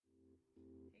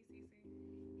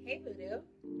Hey, Voodoo.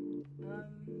 So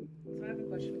I have a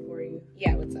question for you.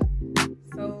 Yeah, what's up?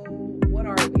 So, what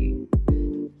are we?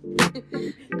 What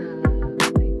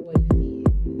do you mean?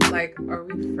 Like, are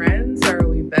we friends or are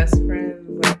we best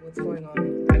friends? Like, what's going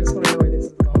on? I just want to know where this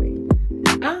is going.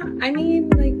 I mean,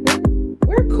 like,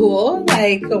 we're cool.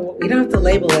 Like, we don't have to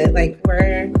label it. Like,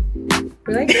 we're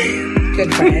like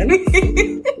good friends.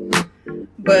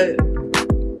 But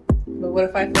what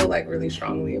if I feel like really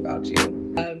strongly about you?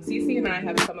 Cece and I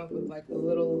have come up with like a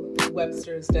little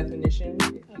Webster's definition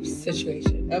Of a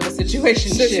situation.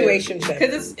 situationship. Situationship.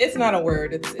 Because it's not a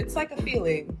word. It's like a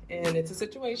feeling, and it's a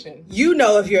situation. You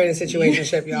know if you're in a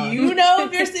situationship, y'all. You know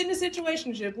if you're in a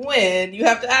situationship when you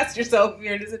have to ask yourself if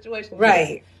you're in a situation.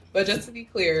 Right. But just to be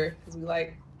clear, because we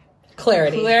like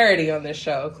Clarity on this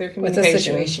show, clear What's a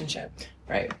communication. situationship?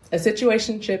 Right. A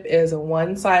situationship is a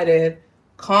one-sided,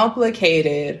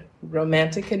 complicated,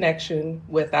 romantic connection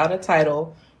without a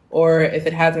title, or if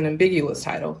it has an ambiguous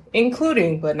title,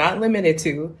 including but not limited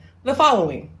to the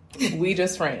following: we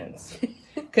just friends.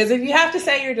 Because if you have to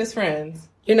say you're just friends,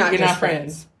 You're not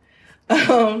friends.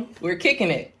 We're kicking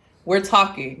it. We're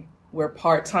talking. We're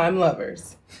part-time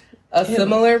lovers. A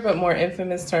similar but more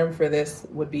infamous term for this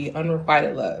would be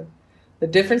unrequited love. The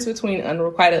difference between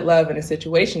unrequited love and a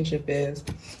situationship is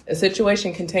a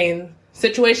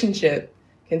situationship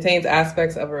contains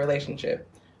aspects of a relationship.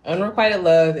 Unrequited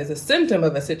love is a symptom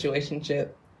of a situationship.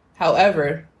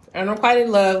 However, unrequited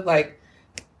love, like,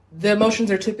 the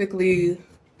emotions are typically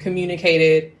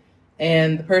communicated,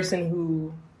 and the person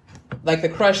who, like the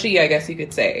crushee, I guess you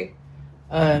could say,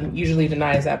 usually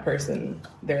denies that person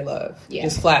their love. Yeah.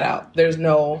 Just flat out. There's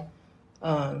no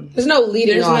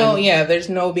leading on. There's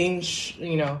no being,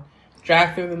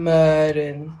 dragged through the mud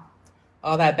and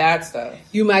all that bad stuff.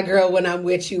 You my girl when I'm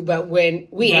with you, but when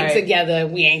we ain't Right. together,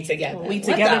 we ain't together. When we What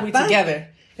together, the we fuck? together.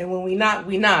 And when we not,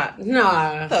 we not.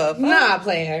 Nah. The fuck? Nah,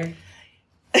 player.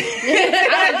 I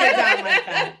don't get down like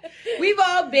that. We've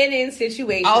all been in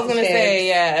situations. I was gonna say,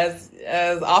 yeah,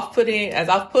 as off put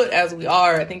as we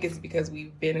are, I think it's because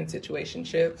we've been in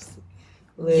situationships.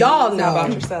 Liz, Y'all know how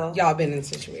about yourself. Y'all been in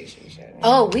situationships.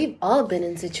 Oh, we've all been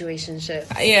in situationships.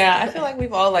 Yeah, I feel like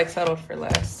we've all like settled for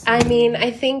less. I mean,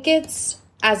 I think it's,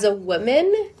 as a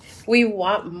woman, we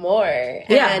want more.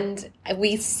 Yeah. And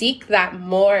we seek that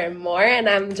more and more.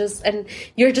 And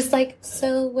you're just like,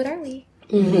 so what are we?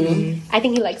 Mm-hmm. I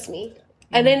think he likes me.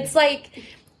 And then it's like,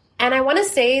 and I want to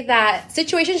say that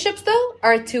situationships, though,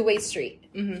 are a two-way street.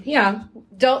 Yeah.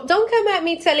 Don't come at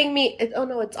me telling me, oh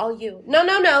no, it's all you.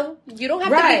 No. You don't have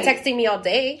Right. to be texting me all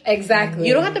day. Exactly.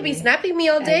 You don't have to be snapping me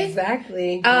all day.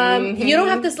 Exactly. You don't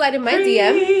have to slide in my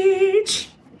DM.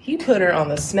 He put her on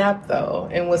the snap though,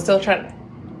 and was still trying.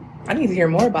 I need to hear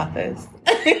more about this.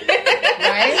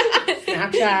 Right?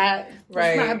 Snapchat.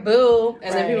 Right. My boo.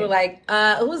 And then Right. people were like,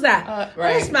 who's that?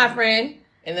 Right. That's my friend.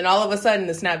 And then all of a sudden,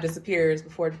 the snap disappears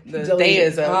before the Delete. day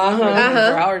is up. Uh-huh. Or Uh-huh.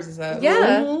 24 hours is up.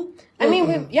 Yeah. Mhm. I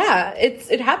mean,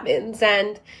 it happens.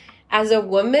 And as a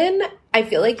woman, I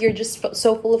feel like you're just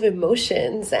so full of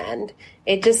emotions, and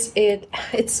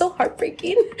it's so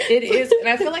heartbreaking. It is. And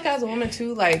I feel like as a woman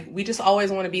too, like, we just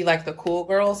always want to be like the cool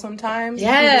girl sometimes.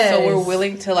 Yes. So we're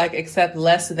willing to like accept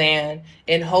less than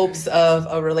in hopes of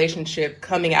a relationship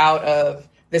coming out of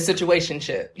the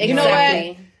situationship. You know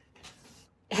Exactly.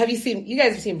 You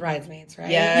guys have seen Bridesmaids, right?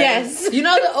 Yeah. Yes. You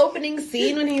know the opening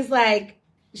scene when he's like,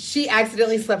 she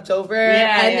accidentally slept over,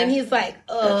 Yeah, and yeah. then he's like,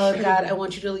 "Oh God, I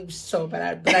want you to leave so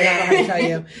bad, but I don't know how to tell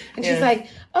you." And she's Yeah. like,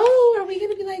 "Oh, are we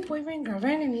gonna be like boyfriend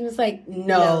girlfriend?" And he was like,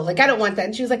 "No, No. like I don't want that."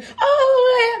 And she was like,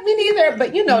 "Oh, me neither."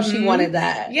 But you know, she wanted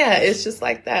that. Yeah, it's just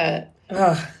like that.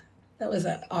 Ugh, that was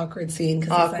an awkward scene.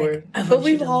 Awkward. Like, But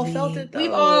we've all felt it though.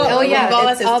 We've all, Oh, yeah, We've all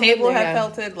at it's this all table been there, have yeah.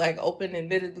 felt it, like, open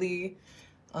admittedly.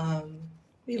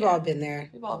 we've all been there.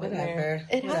 We've all been Whatever. there.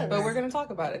 It has. But we're going to talk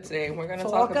about it today. We're going to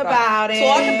Talk talk about it.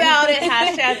 Talk about it.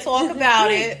 Hashtag talk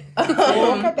about it.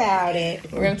 Talk about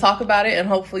it. We're going to talk about it and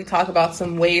hopefully talk about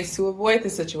some ways to avoid the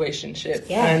situationship.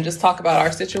 Yeah. And just talk about our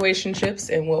situationships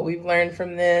and what we've learned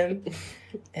from them.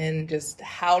 And just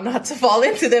how not to fall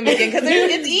into them again. Because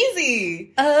it's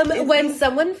easy. When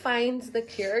someone finds the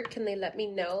cure, can they let me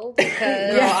know? Because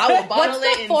Girl, I will bottle what's it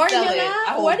the and formula? sell it.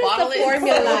 I will What is bottle the it and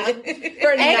formula? sell it.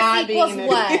 For X not being equals in a,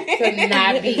 what? To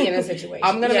not be in a situation.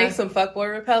 I'm going to Yeah. make some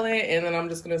fuckboy repellent and then I'm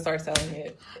just going to start selling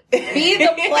it. Be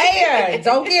the player.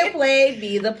 Don't get played.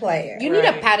 Be the player. You need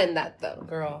a Right. patent that though,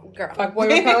 Girl. Fuckboy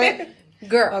repellent.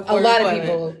 girl. Fuck- A lot of repellent.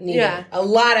 people need Yeah. it. A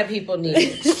lot of people need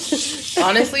it.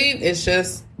 Honestly,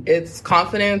 it's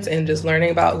confidence and just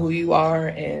learning about who you are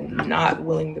and not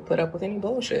willing to put up with any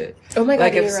bullshit. Oh my God,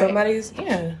 like if you're right. somebody's,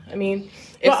 I mean,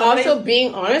 if But somebody, also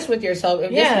being honest with yourself.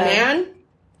 If Yeah. this man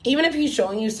even if he's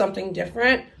showing you something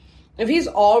different, if he's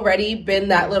already been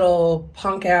that little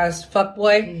punk ass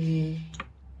fuckboy,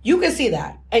 you can see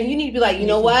that. And you need to be like, you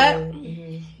know what?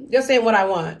 This ain't what I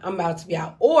want. I'm about to be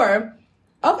out. Or,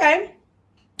 okay,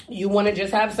 you want to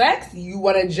just have sex? You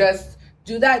want to just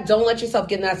do that? Don't let yourself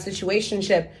get in that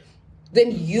situationship.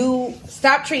 Then you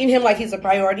stop treating him like he's a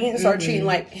priority and start treating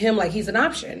him like he's an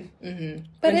option. But and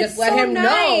it's just let so him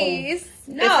nice.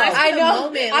 No, I know.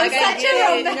 Moment. I'm Like, such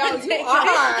a romantic. No, you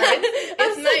are.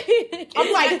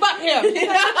 I'm like, fuck him.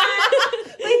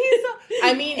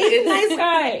 I mean, He's a nice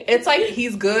guy. It's like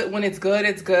he's good. When it's good,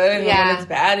 it's good. And Yeah. when it's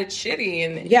bad, it's shitty.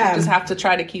 And Yeah. you just have to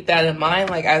try to keep that in mind,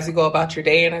 like, as you go about your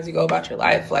day and as you go about your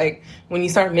life. Like, when you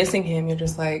start missing him, you're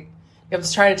just like, you have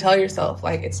to try to tell yourself,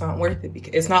 like, it's not worth it.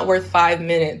 Because it's not worth 5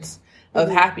 minutes of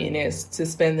happiness to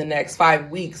spend the next 5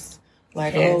 weeks.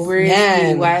 Like, oh, where is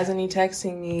he? Why isn't he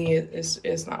texting me?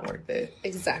 It's not worth it.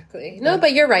 Exactly. No,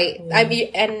 but you're right. I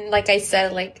mean, and like I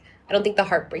said, like, I don't think the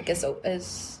heartbreak is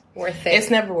worth it. It's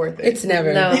never worth it. It's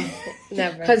never. No,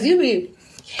 never. Because you be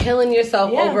killing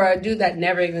yourself over a dude that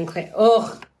never even claimed.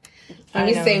 Ugh. Let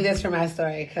me save this for my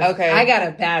story. Okay. I got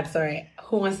a bad story.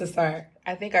 Who wants to start?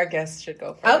 I think our guests should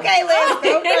go first. Okay, Liz,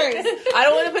 go first. I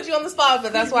don't want to put you on the spot,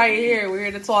 but that's why you're here. We're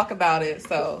here to talk about it.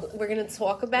 So We're going to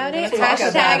talk about it. Talk Hashtag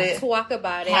about it. talk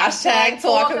about it. Hashtag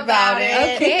talk about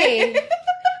it. Okay.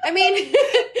 I mean,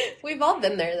 we've all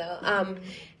been there, though.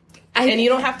 And you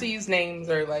don't have to use names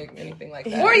or like anything like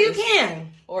that. Or you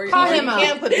can. Or Call you him out.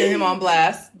 can put him on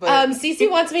blast. But Cece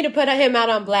wants me to put him out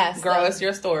on blast. girl, it's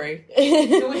your story.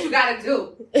 Do what you gotta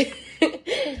do.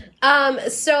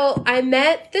 So I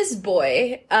met this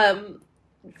boy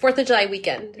 4th of July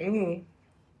weekend.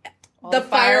 The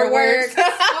fireworks.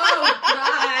 Oh,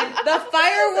 God. The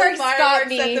fireworks got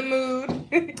me. Set the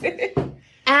mood.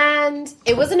 And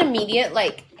it was an immediate,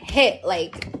 like, hit.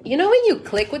 Like, you know when you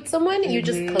click with someone, you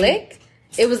just click?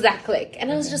 It was that click.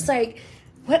 And I was just like,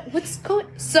 what's going...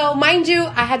 So, mind you,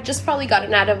 I had just probably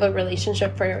gotten out of a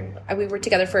relationship we were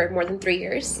together for more than 3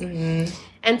 years.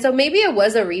 And so maybe it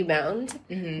was a rebound.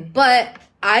 But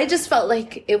I just felt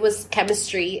like it was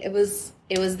chemistry. It was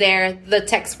there. The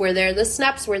texts were there. The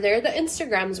snaps were there. The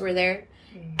Instagrams were there.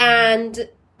 And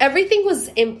everything was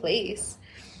in place.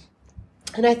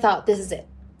 And I thought, this is it.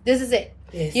 This is it.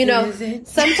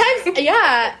 Sometimes,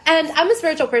 yeah. And I'm a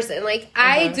spiritual person. Like,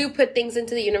 I do put things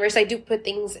into the universe. I do put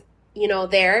things,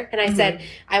 there. And I said,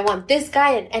 I want this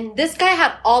guy. And this guy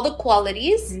had all the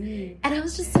qualities. And I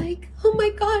was just like, oh my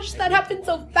gosh, that happened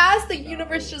so fast. The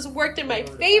universe just worked in my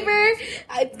favor.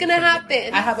 It's going to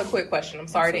happen. I have a quick question. I'm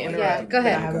sorry to interrupt. Yeah, go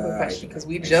ahead. I have a quick question because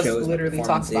we just literally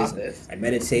talked about this. I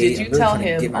meditate. Did you I'm really tell trying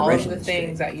to get him my all of regimen the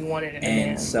things straight. that you wanted in a man?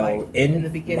 And so like, in the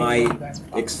beginning my when you guys were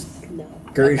talking?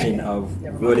 excursion of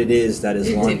what it is that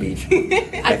is Long Beach,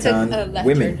 I took a found left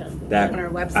women turn that On our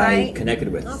website? I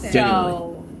connected with genuinely.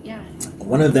 So, yeah.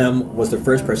 One of them was the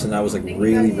first person I was like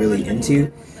really, really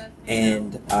into,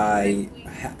 and I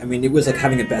mean, it was like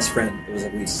having a best friend. It was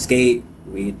like we'd skate,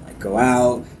 we'd like go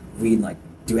out, we'd like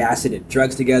do acid and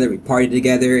drugs together, we'd party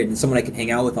together, and someone I could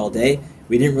hang out with all day.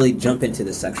 We didn't really jump into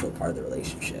the sexual part of the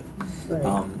relationship,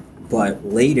 but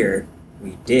later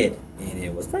we did, and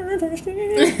it was fantastic.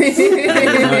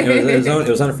 It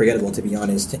was unforgettable, to be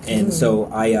honest. And so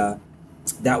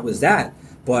that was that.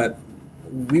 But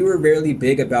we were really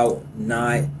big about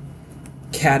not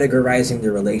categorizing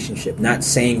the relationship, not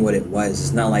saying what it was.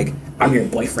 It's not like I'm your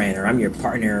boyfriend or I'm your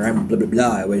partner or I'm blah blah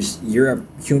blah. It was you're a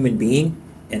human being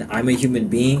and I'm a human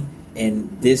being, and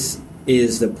this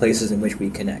is the places in which we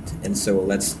connect, and so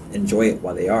let's enjoy it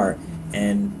while they are.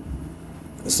 And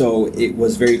so it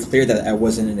was very clear that I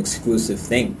wasn't an exclusive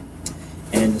thing.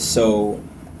 And so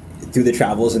through the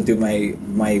travels and through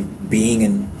my being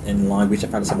in Long Beach, I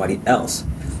found somebody else,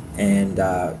 and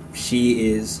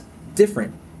she is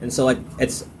different. And so like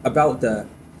it's about the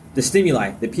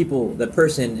stimuli, the people, the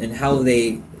person, and how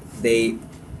they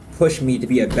push me to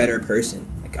be a better person.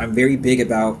 Like I'm very big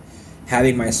about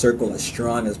having my circle as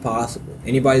strong as possible.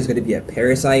 Anybody's going to be a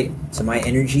parasite to my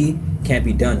energy can't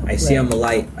be done. I see I'm a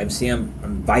light. I see I'm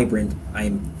vibrant.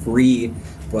 I'm free,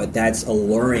 but that's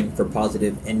alluring for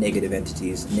positive and negative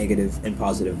entities, negative and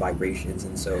positive vibrations.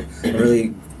 And so I'm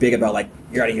really big about like,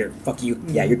 you're out of here. Fuck you.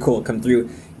 Yeah, you're cool. Come through.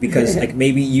 Because like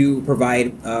maybe you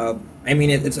provide, I mean,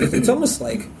 it's almost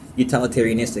like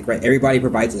utilitarianistic, right? Everybody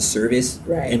provides a service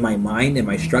in my mind, in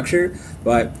my structure,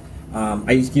 but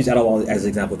I just use Adderall as an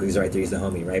example because he's right there, he's the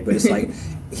homie, right? But it's like,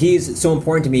 he's so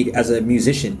important to me as a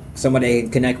musician, somebody I can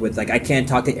connect with. Like, I can't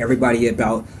talk to everybody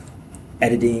about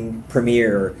editing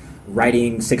Premiere or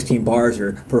writing 16 bars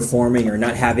or performing or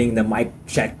not having the mic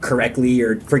check correctly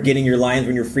or forgetting your lines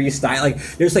when you're freestyle. Like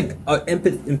there's like an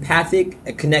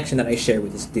empathic connection that I share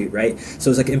with this dude, right? So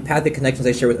it's like empathic connections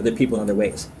I share with other people in other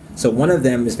ways. So one of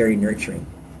them is very nurturing.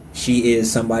 She is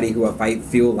somebody who, if I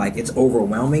feel like it's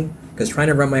overwhelming, because trying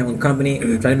to run my own company,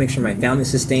 trying to make sure my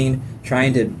family's sustained,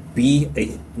 trying to be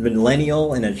a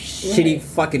millennial in a shitty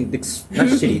fucking, not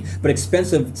shitty, but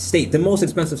expensive state, the most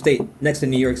expensive state next to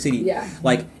New York City. Yeah.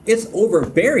 Like, it's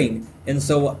overbearing. And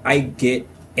so I get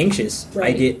anxious.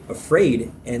 Right. I get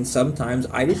afraid. And sometimes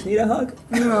I just need a hug.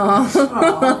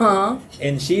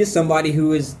 And she is somebody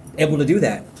who is able to do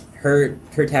that. Her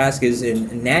task is in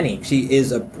nannying.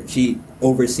 She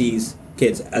oversees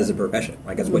kids as a profession.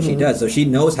 Like that's what she does. So she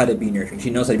knows how to be nurturing.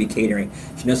 She knows how to be catering.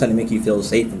 She knows how to make you feel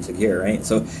safe and secure, right?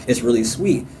 So it's really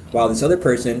sweet. While this other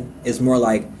person is more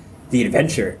like the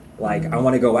adventure. Like I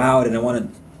want to go out and I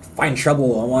want to find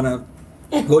trouble. I want to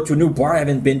go to a new bar I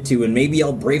haven't been to, and maybe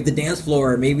I'll brave the dance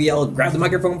floor, or maybe I'll grab the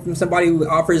microphone from somebody who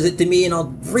offers it to me and I'll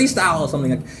freestyle or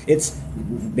something. Like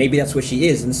maybe that's what she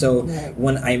is. And so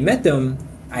when I met them,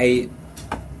 the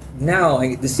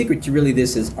secret to really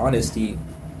this is honesty,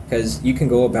 because you can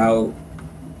go about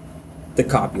the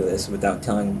copulous without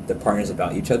telling the partners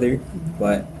about each other.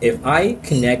 But if I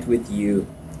connect with you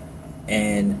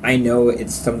and I know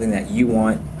it's something that you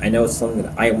want, I know it's something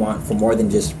that I want for more than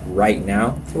just right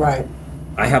now, Right.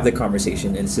 I have the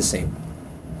conversation and it's the same.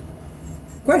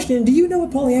 Question, do you know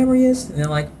what polyamory is? And they're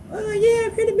like, oh yeah,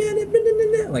 I've heard about it. Blah, blah,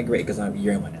 blah, blah. Like, great, because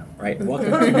you're in one now, right?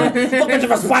 Welcome to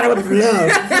my spider with love.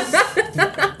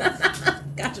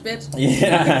 Gotcha, bitch.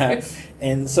 Yeah.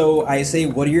 And so I say,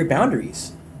 what are your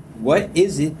boundaries? What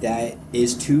is it that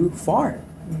is too far?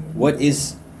 What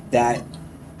is that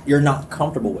you're not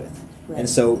comfortable with? Right. And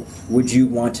so would you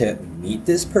want to meet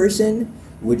this person?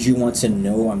 Would you want to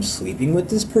know I'm sleeping with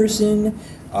this person?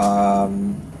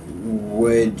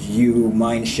 Would you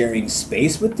mind sharing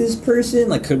space with this person?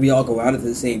 Like, could we all go out at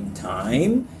the same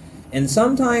time? And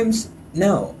sometimes,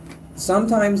 no.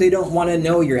 Sometimes they don't want to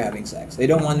know you're having sex. They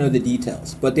don't want to know the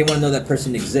details, but they want to know that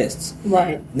person exists.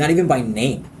 Right. Not even by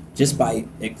name, just by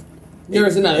There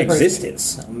is another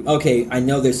existence. Okay, I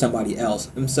know there's somebody else.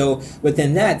 And so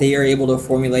within that, they are able to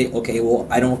formulate, okay, well,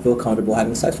 I don't feel comfortable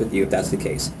having sex with you if that's the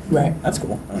case. Right. That's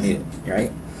cool. I don't need it,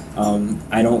 right?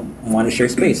 I don't want to share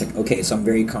space. Like, okay, so I'm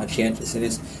very conscientious.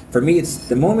 And for me, it's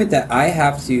the moment that I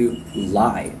have to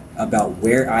lie about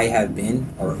where I have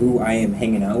been or who I am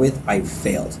hanging out with, I've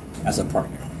failed as a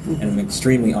partner. And I'm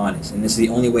extremely honest. And this is the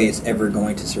only way it's ever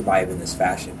going to survive in this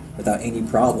fashion without any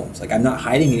problems. Like, I'm not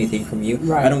hiding anything from you.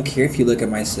 Right. I don't care if you look at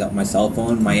my cell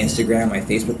phone, my Instagram, my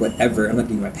Facebook, whatever. I'm not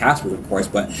giving you my password, of course,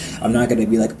 but I'm not going to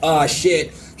be like, oh,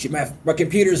 shit, my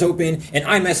computer's open and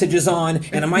iMessage is on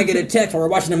and I might get a text while we're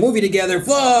watching a movie together.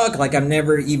 Fuck! Like, I'm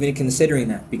never even considering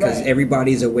that because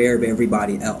everybody's aware of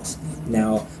everybody else.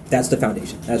 Now, that's the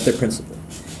foundation. That's the principle.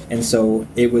 And so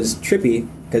it was trippy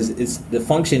because it's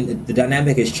the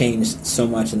dynamic has changed so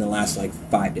much in the last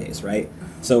 5 days, right?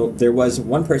 So there was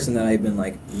one person that I've been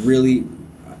really,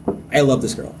 I love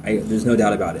this girl. There's no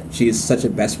doubt about it. She is such a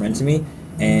best friend to me,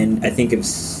 and I think if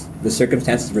the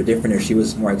circumstances were different or she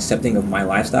was more accepting of my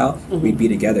lifestyle, we'd be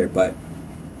together. But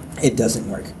it doesn't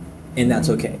work, and that's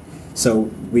okay.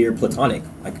 So we are platonic.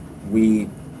 We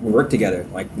work together.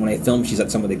 When I film, she's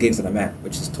at some of the gigs that I'm at,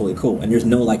 which is totally cool. And there's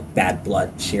no bad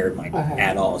blood shared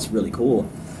at all. It's really cool.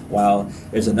 While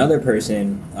there's another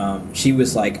person, she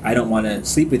was like, I don't want to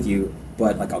sleep with you,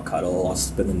 but I'll cuddle, I'll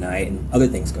spend the night, and other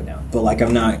things go down. But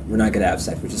we're not gonna have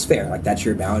sex, which is fair. That's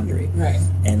your boundary. Right.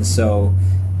 And so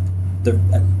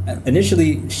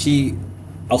initially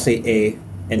I'll say A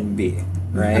and B,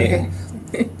 right?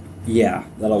 Okay. Yeah,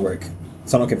 that'll work.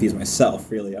 So I don't confuse myself,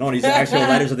 really. I don't want to use the actual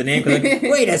letters of the name because,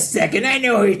 wait a second, I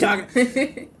know who you're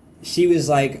talking. She was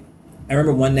like, I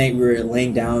remember one night we were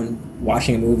laying down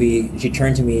watching a movie, and she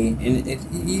turned to me,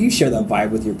 and you share that vibe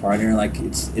with your partner,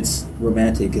 it's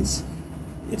romantic, it's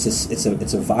a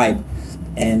vibe,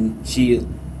 and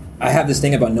I have this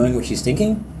thing about knowing what she's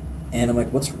thinking, and I'm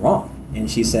like, what's wrong?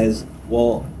 And she says,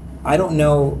 well, I don't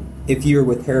know if you were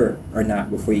with her or not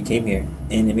before you came here,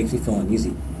 and it makes me feel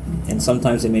uneasy. And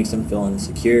sometimes it makes them feel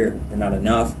insecure or not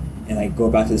enough. And I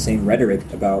go back to the same rhetoric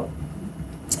about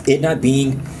it not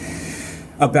being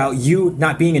about you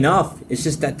not being enough. It's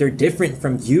just that they're different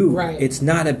from you. Right. It's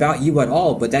not about you at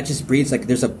all. But that just breeds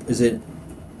there's a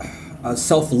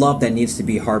self-love that needs to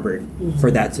be harbored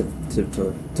for that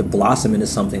to blossom into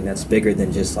something that's bigger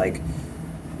than just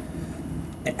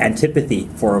antipathy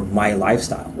for my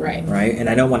lifestyle. Right. And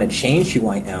I don't want to change who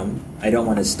I am. I don't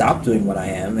want to stop doing what I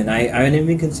am. And I didn't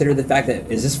even consider the fact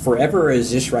that is this forever or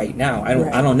is this right now?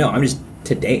 I don't know. I'm just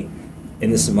today.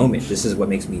 in this moment. This is what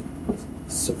makes me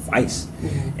suffice.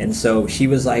 And so she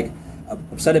was like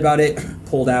upset about it,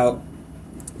 pulled out.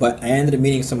 But I ended up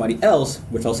meeting somebody else,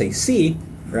 which I'll say C,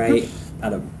 right,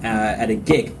 at a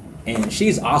gig. And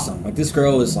she's awesome. Like, this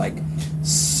girl is like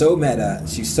so meta.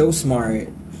 She's so smart.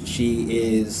 She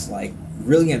is like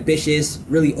really ambitious,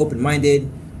 really open-minded,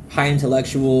 high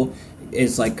intellectual.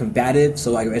 Is like combative,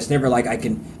 so like it's never like I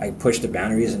push the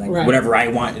boundaries and like whatever I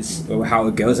want is how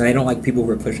it goes. And I don't like people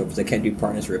who are pushovers. I can't do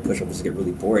partners who are pushovers. I get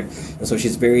really bored. And so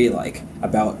she's very like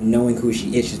about knowing who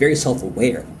she is. She's very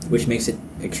self-aware, which makes it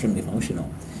extremely functional.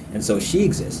 And so she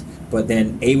exists. But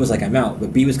then A was like, I'm out.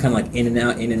 But B was kind of like in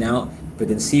and out. But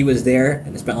then C was there,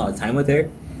 and I spent a lot of time with her.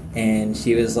 And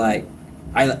she was like,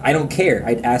 I don't care.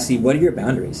 I'd ask C, what are your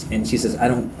boundaries? And she says, I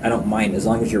don't mind as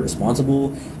long as you're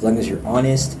responsible, as long as you're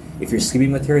honest. If you're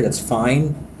sleeping with her, that's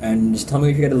fine. And just tell me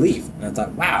if you got to leave. And I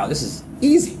thought, wow, this is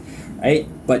easy, right?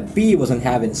 But B wasn't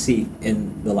having C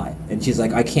in the life. And she's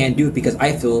like, I can't do it because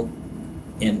I feel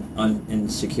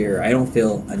insecure. I don't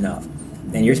feel enough.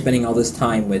 And you're spending all this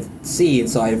time with C, and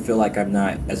so I feel like I'm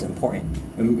not as important.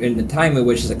 In the time in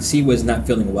which like C was not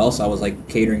feeling well, so I was like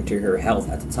catering to her health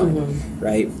at the time,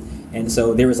 right? And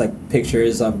so there was like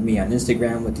pictures of me on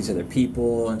Instagram with these other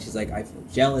people, and she's like, I feel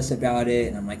jealous about it.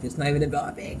 And I'm like, it's not even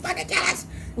about being fucking jealous.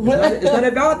 It's not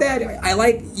about that. I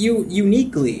like you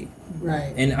uniquely.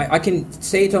 Right. And I can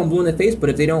say it till I'm blue in the face, but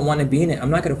if they don't want to be in it,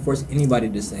 I'm not going to force anybody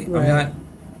to stay. Right.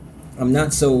 I'm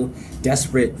not so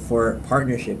desperate for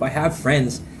partnership. I have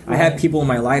friends. I have people in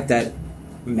my life that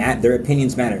their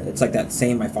opinions matter. It's like that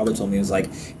saying my father told me. It was like,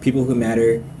 people who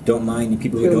matter don't mind, and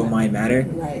people who don't mind matter.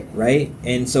 Right?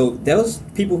 And so those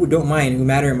people who don't mind, who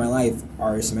matter in my life,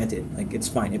 are cemented. Like, it's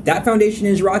fine. If that foundation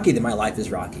is rocky, then my life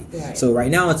is rocky. Right. So right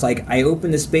now, it's like, I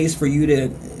open the space for you to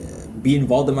be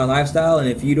involved in my lifestyle, and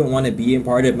if you don't want to be a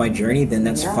part of my journey, then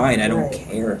that's fine. I don't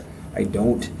care. I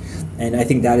don't. And I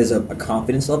think that is a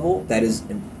confidence level that is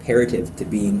imperative to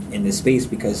being in this space,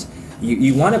 because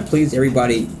you want to please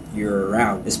everybody you're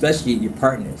around, especially your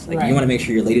partners. Like, you want to make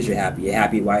sure your ladies are happy. A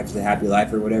happy wife is a happy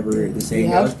life, or whatever the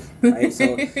saying goes. Right?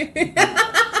 So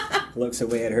looks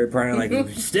away at her partner like,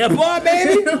 step on,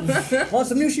 baby! Want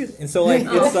some new shoes? And so like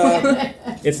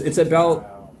it's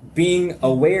about being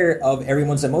aware of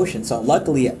everyone's emotions. So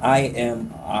luckily I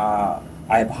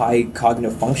have high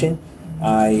cognitive function.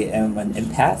 I am an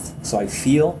empath, so I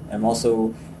feel. I'm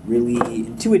also really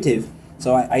intuitive.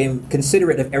 So I am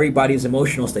considerate of everybody's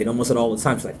emotional state almost at all the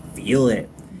time. So I feel it.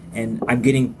 And I'm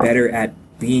getting better at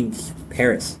being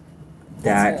Paris.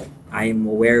 That I'm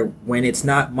aware when it's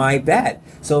not my bad.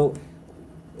 So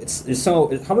it's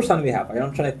how much time do we have?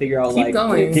 I'm trying to figure out. Keep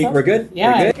going. We're good?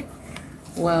 Yeah. We're good?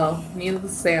 Well,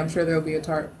 needless to say, I'm sure there will be a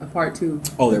part two.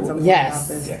 Oh, there will. Yes.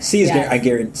 C is I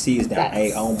guarantee C is down.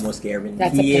 I almost guarantee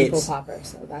that's a pimple popper,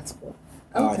 so that's cool.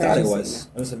 Oh, I thought it was.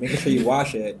 Listen, making sure you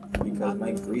wash it because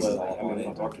my grease is all on it.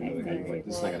 All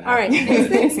right.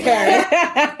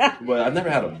 But I've never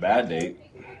had a bad date.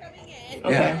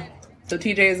 Okay. Yeah. So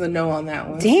TJ is a no on that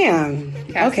one. Damn.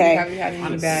 Cassie, okay. Have you had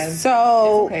any bad?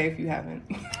 So it's okay if you haven't.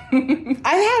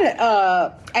 I've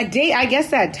had a date, I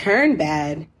guess, that turned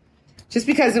bad, just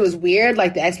because it was weird,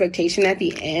 like the expectation at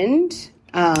the end.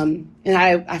 And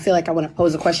I feel like I want to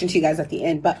pose a question to you guys at the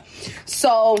end. But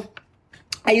so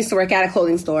I used to work at a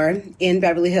clothing store in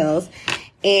Beverly Hills.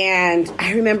 And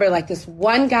I remember like this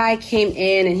one guy came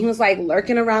in and he was like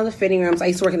lurking around the fitting rooms. I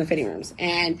used to work in the fitting rooms.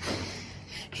 And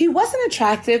he wasn't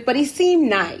attractive, but he seemed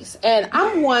nice. And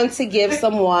I'm one to give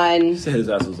someone... You said his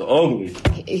ass was ugly.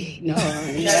 No.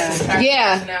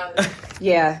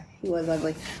 Yeah, he was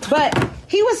ugly. But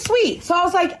he was sweet. So I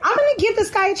was like, I'm going to give this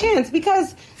guy a chance,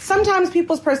 because sometimes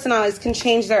people's personalities can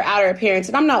change their outer appearance,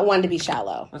 and I'm not one to be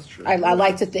shallow. That's true. I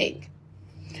like to think.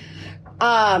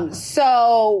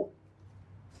 So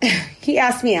he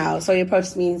asked me out. So he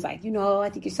approached me. He's like, I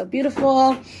think you're so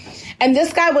beautiful. And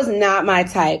this guy was not my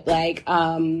type. Like,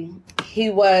 he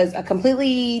was a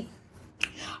completely,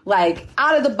 like,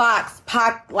 out of the box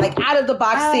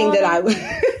thing that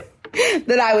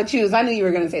I would choose. I knew you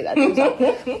were going to say that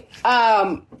too.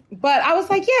 But I was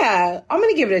like, yeah, I'm going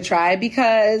to give it a try,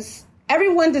 because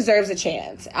everyone deserves a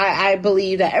chance. I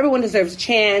believe that everyone deserves a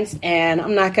chance, and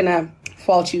I'm not going to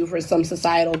fault you for some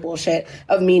societal bullshit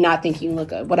of me not thinking you look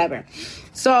good, whatever.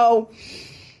 So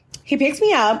he picks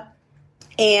me up,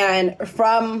 and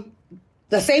from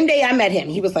the same day I met him,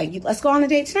 he was like, let's go on a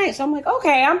date tonight. So I'm like,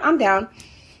 okay, I'm down.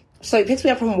 So he picks me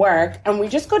up from work, and we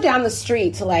just go down the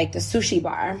street to like the sushi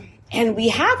bar, and we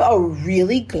have a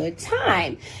really good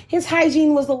time. His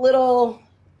hygiene was a little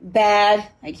bad,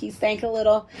 like he stank a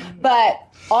little, but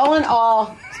all in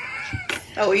all,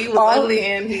 Oh, he was ugly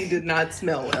and he did not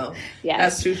smell well. Yes.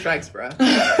 That's 2 strikes, bro.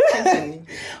 Continue.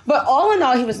 But all in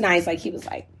all, he was nice. Like, he was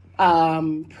like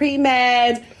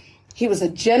pre-med. He was a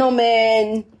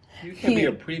gentleman. You can't be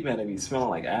a pre-med and be smelling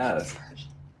like ass.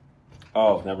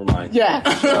 Oh, never mind. Yeah.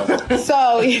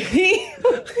 So he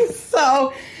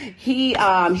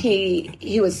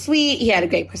was sweet. He had a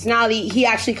great personality. He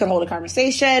actually could hold a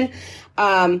conversation,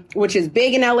 which is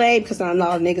big in LA because not a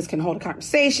lot of niggas can hold a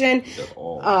conversation.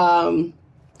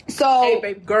 So Hey,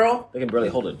 baby girl. They can barely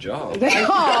hold a job.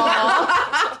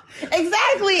 Aw.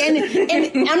 Exactly.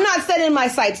 And I'm not setting my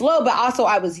sights low, but also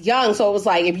I was young. So it was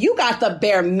like, if you got the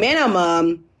bare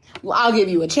minimum, I'll give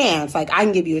you a chance. Like, I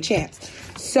can give you a chance.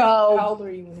 So, How old were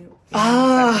you when you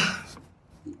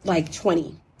like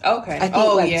 20. Okay. I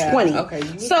think 20.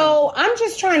 Okay. So I'm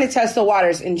just trying to test the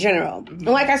waters in general. And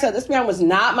like I said, this man was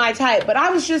not my type, but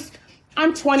I'm 20.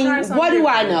 What do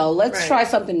I know? Let's try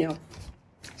something new.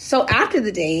 So after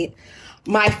the date,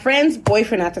 my friend's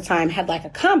boyfriend at the time had like a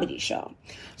comedy show.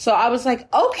 So I was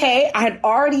like, okay, I had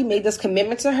already made this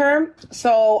commitment to her.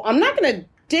 So I'm not going to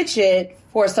ditch it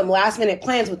for some last minute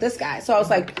plans with this guy. So I was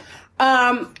like,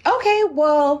 okay,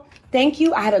 well, thank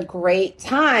you. I had a great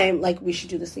time. Like, we should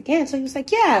do this again. So he was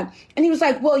like, yeah. And he was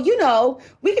like, well,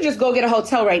 we could just go get a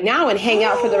hotel right now and hang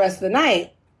out for the rest of the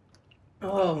night.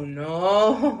 Oh,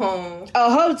 no.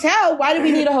 A hotel? Why do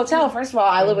we need a hotel? First of all,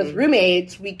 I live with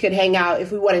roommates. We could hang out.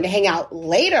 If we wanted to hang out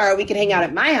later, we could hang out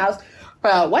at my house.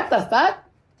 But what the fuck?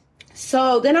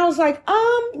 So then I was like,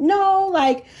 no,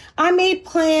 like, I made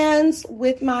plans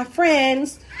with my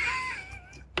friends.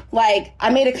 Like, I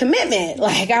made a commitment.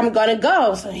 Like, I'm gonna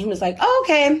go. So he was like, oh,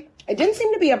 okay. It didn't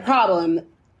seem to be a problem.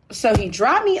 So he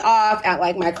dropped me off at,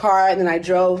 like, my car, and then I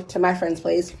drove to my friend's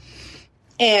place.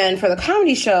 And for the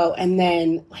comedy show, and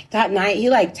then, like, that night, he,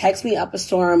 like, texted me up a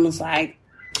storm, was like,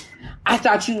 I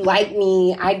thought you liked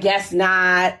me. I guess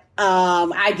not.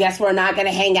 I guess we're not going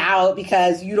to hang out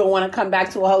because you don't want to come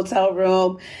back to a hotel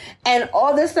room. And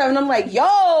all this stuff. And I'm like,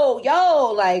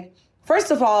 yo, like, first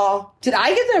of all, did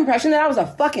I get the impression that I was a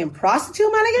fucking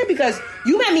prostitute, my nigga? Because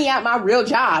you met me at my real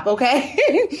job, okay?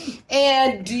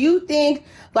 And do you think,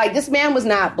 like, this man was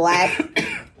not black?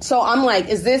 So I'm like,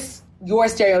 is this your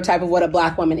stereotype of what a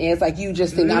black woman is? Like, you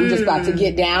just think I'm just about to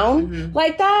get down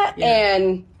like that? Yeah.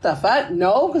 And the fuck?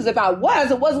 No, because if I was,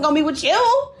 it wasn't going to be with you.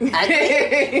 I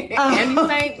think. And you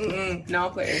think, no,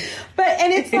 I'm playing. But,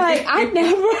 and it's like, I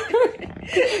never...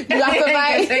 You got the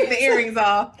mic? Take the earrings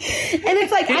off. And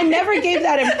it's like, I never gave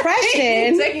that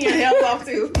impression. Taking your nails off,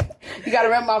 too. You got to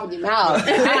rub them off with your mouth.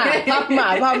 Pop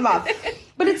them out.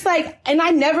 But it's like, and I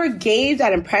never gave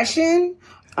that impression.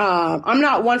 I'm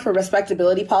not one for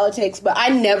respectability politics, but I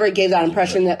never gave that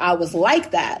impression that I was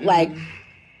like that. Like,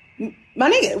 my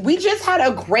nigga, we just had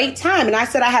a great time. And I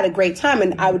said I had a great time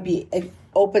and I would be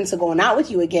open to going out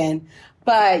with you again.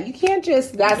 But you can't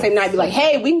just that same night be like,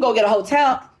 hey, we can go get a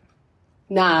hotel.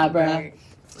 Nah, bro. Right.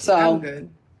 So I'm good.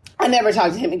 I never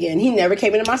talked to him again. He never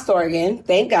came into my store again.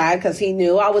 Thank God, because he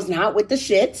knew I was not with the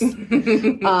shits.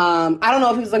 I don't know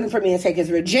if he was looking for me to take his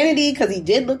virginity because he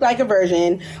did look like a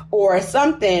virgin or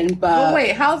something. But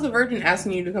wait, how's the virgin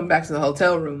asking you to come back to the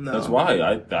hotel room though? That's why.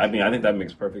 I mean, I think that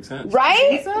makes perfect sense.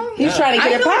 Right? So? He's trying to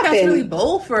get it I feel like popping. that's really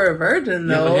bold for a virgin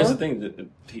though. Yeah, but here's the thing.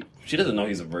 She doesn't know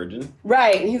he's a virgin.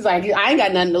 Right. He's like, I ain't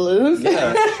got nothing to lose.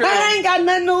 Yeah, true. I ain't got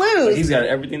nothing to lose. But he's got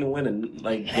everything to win and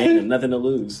like gain nothing to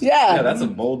lose. Yeah. That's a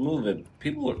bold move. And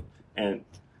people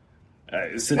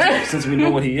since we know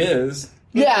what he is,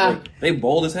 yeah, like, they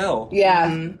bold as hell.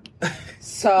 Yeah.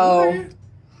 So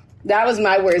that was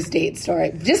my worst date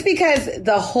story. Just because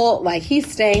the whole he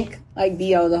stank like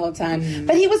BO the whole time,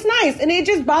 but he was nice, and it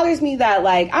just bothers me that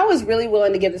I was really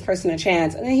willing to give this person a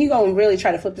chance, and then he gonna really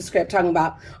try to flip the script talking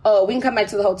about, oh, we can come back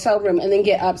to the hotel room, and then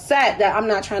get upset that I'm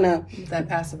not trying to that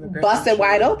passive aggressive bust it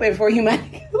wide open for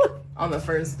humanity. On the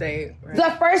first date, right?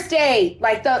 The first date,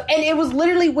 and it was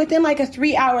literally within a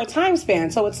 3-hour time span.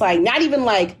 So it's not even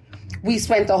we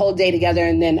spent the whole day together,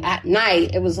 and then at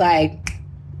night it was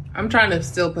I'm trying to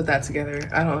still put that together.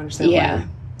 I don't understand. Yeah.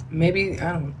 Maybe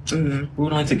I don't. We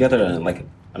were together in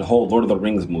a whole Lord of the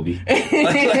Rings movie.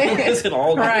 Listen,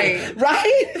 all right.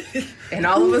 And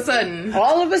all of a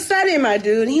sudden, my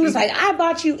dude, he was like, I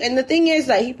bought you. And the thing is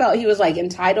that he felt he was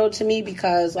entitled to me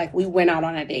because we went out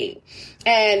on a date.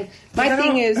 And my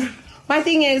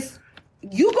thing is,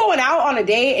 you going out on a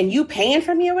date and you paying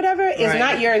for me or whatever is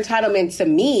not your entitlement to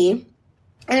me.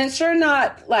 And it's sure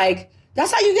not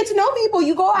that's how you get to know people.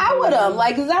 You go out with them.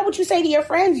 Is that what you say to your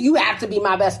friends? You have to be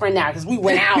my best friend now because we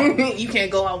went out. You can't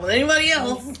go out with anybody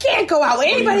else. You can't go out with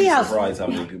anybody else. I'm surprised how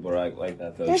many people are like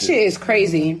that, though. That shit is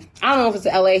crazy. I don't know if it's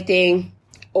an LA thing.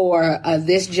 or a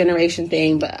this generation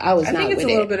thing, but I was I not think it's with a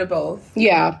little it. bit of both.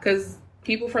 Yeah. Because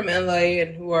people from LA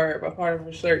and who are a part of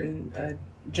a certain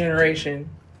generation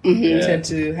Mm-hmm. tend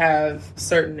to have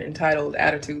certain entitled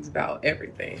attitudes about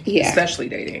everything, Yeah. especially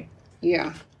dating.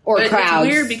 Yeah. Or But crowds.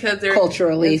 it's weird because they're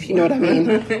culturally, if you know what I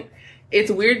mean. It's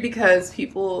weird because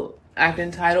people act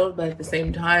entitled, but at the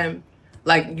same time,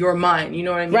 like, you're mine. You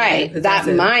know what I mean? Right. Like, That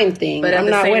possessive. mind thing. But at I'm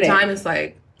the not same with time, it. it's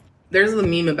like, there's a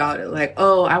meme about it. Like,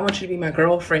 oh, I want you to be my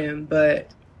girlfriend, but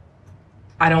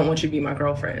I don't want you to be my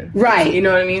girlfriend. Right. You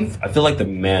know what I mean? I feel like the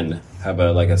men have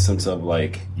a sense of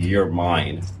like you're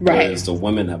mine, Right. whereas the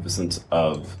women have a sense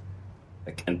of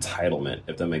like entitlement.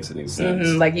 If that makes any sense,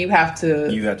 Like, you have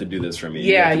to. you have to do this for me.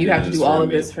 Yeah, you have to this do all for of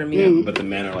me. this for me. Mm. But the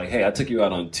men are like, hey, I took you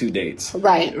out on 2 dates,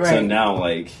 Right. Right. so now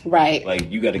like Right.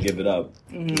 you got to give it up.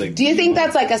 Like, Do you think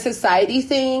that's like a society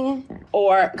thing,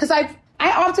 or because I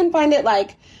often find it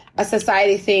like a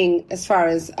society thing as far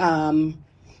as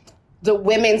the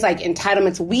women's like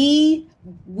entitlements.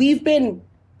 We've been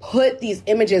put these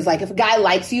images like if a guy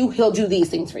likes you, he'll do these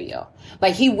things for you.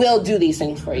 Like he will do these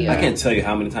things for you. I can't tell you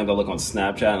how many times I look on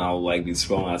Snapchat and I'll like be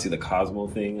scrolling and I see the Cosmo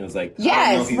thing. And it's like,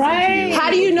 Yes, right.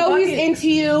 How do you know he's into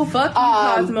you? Fuck you,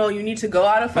 Cosmo. You need to go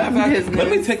out of fucking business.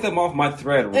 Let me take them off my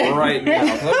thread right now.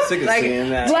 'Cause I'm sick of Like, seeing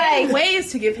that. Like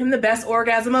ways to give him the best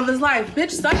orgasm of his life.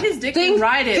 Bitch, suck his dick and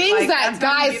ride it. Things Like, that that's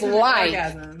how you guys give him an like,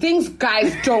 orgasm. things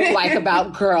guys don't like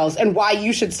about girls, and why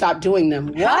you should stop doing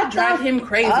them. How What to drive the him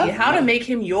crazy. fuck? How to make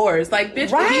him yours. Like,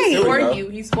 bitch, Right. he's There we for go. you.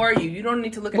 He's for you. You don't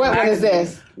need to look at What the is magazine.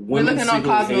 this? We're looking on secretly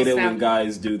Cosmo hate it Snap. when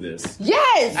guys do this.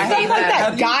 Yes, I stuff hate like that. that. How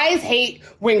do you- Guys hate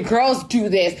when girls do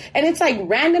this, and it's like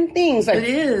random things. Like, It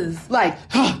is. like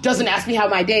doesn't ask me how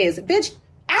my day is. Bitch,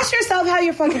 ask yourself how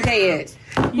your fucking day is.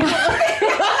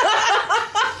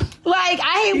 Like,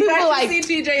 I hate people like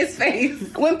see TJ's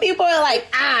face. when people are like,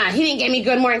 he didn't give me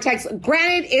good morning text.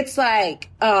 Granted, it's like,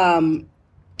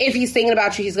 if he's thinking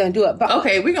about you, he's gonna do it. But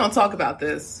Okay, we're gonna talk about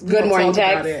this. Good morning,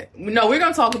 talk about text. it. No, we're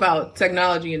gonna talk about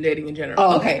technology and dating in general.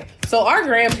 Oh, okay. So our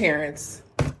grandparents,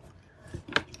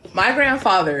 my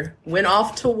grandfather went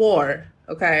off to war.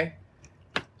 Okay,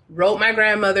 wrote my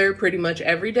grandmother pretty much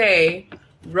every day.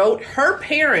 Wrote her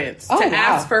parents to wow.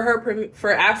 ask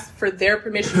for their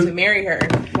permission to marry her.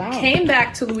 Wow. Came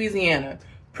back to Louisiana,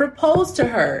 proposed to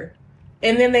her,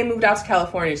 and then they moved out to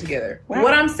California together. Wow.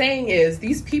 What I'm saying is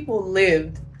these people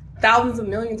lived thousands of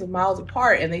millions of miles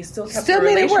apart and they still kept Still a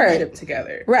made it work. relationship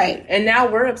together. right, And now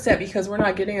we're upset because we're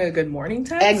not getting a good morning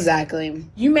text. exactly.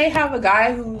 You may have a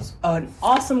guy who's an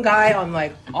awesome guy on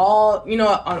like all,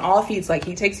 on all feeds. Like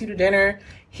he takes you to dinner,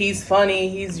 he's funny,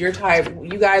 he's your type,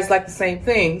 you guys like the same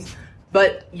things,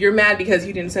 but you're mad because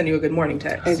he didn't send you a good morning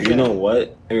text. You know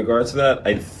what? In regards to that,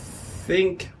 I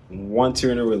think once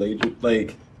you're in a relationship,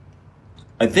 like,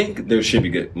 I think there should be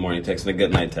good morning text and a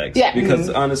good night text. Yeah. Because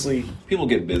honestly, people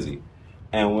get busy,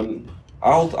 and when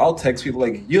I'll text people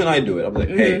like you and I do it. I'm like,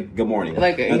 hey, good morning.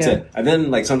 Like, That's yeah. it. And then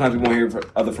like sometimes we won't hear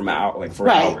from out like for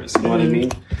Right. hours. You know what I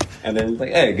mean? And then it's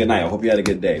like, hey, good night. I hope you had a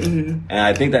good day. And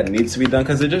I think that needs to be done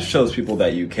because it just shows people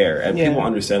that you care, and Yeah. people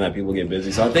understand that people get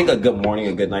busy. So I think a good morning,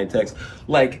 a good night text,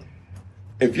 like.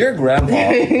 If your grandpa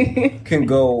can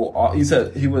go, you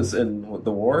said he was in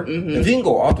the war. If he can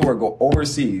go off the war, go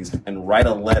overseas and write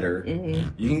a letter,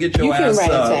 you can get your You can ass wait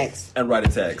a up text. and write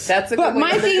a text. That's a But good way my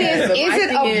to look thing at is But my it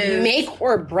thing a is- make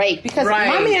or break? Because Right.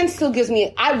 my man still gives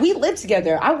me. We live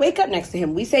together. I wake up next to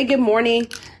him. We say good morning,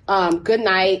 good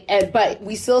night, but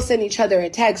we still send each other a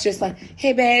text, just like,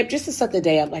 hey babe, just to set the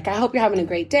day up. Like, I hope you're having a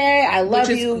great day. I love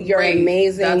Which is you. You're great.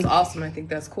 amazing. That's awesome. I think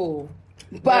that's cool.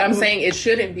 But, But I'm saying it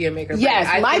shouldn't be a make or break. Yes,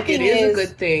 I my think thing it is is- a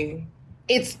good thing.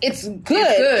 It's good. It's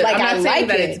good. Like, I'm not I saying like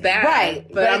that it. it's bad, right?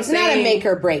 but But I'm it's not a saying make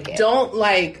or break it. Don't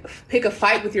like pick a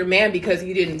fight with your man because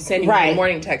he didn't send you a Right. good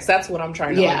morning text. That's what I'm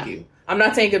trying to Yeah. argue. I'm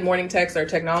not saying good morning text or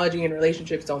technology and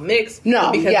relationships don't mix.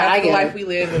 No, because yeah, I that's the get life it. we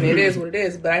live and it is what it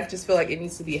is. But I just feel like it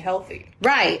needs to be healthy.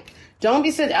 Right. Don't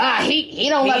be saying, he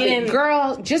don't love it. didn't-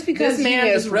 Girl, just because This man he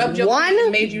is just rubbed your one feet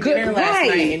and made you good, dinner last right.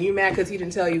 night, and you mad because he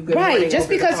didn't tell you good morning. Right, just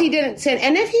over the because he phone. didn't send,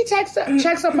 and if he checks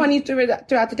up on you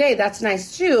throughout the day, that's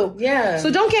nice too. Yeah.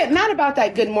 So don't get mad about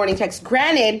that good morning text.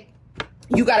 Granted,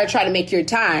 you got to try to make your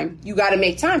time. You got to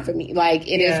make time for me. Like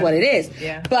it is Yeah. what it is.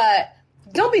 Yeah. But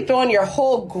don't be throwing your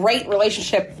whole great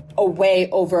relationship away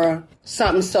over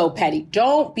something so petty.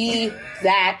 Don't be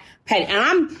that petty.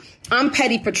 And I'm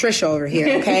petty Patricia over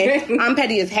here, okay? I'm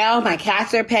petty as hell. My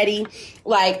cats are petty.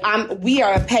 Like we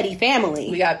are a petty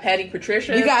family. We got Petty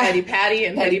Patricia, We got Petty Patty,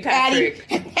 and Petty Patrick.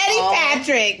 Petty All-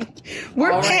 Patrick.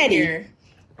 We're all right petty. here.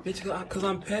 Bitch, because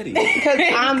I'm petty. Because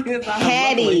I'm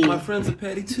petty. Like, my friends are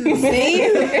petty too.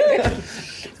 See?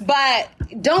 But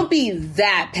don't be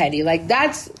that petty. Like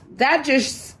that's that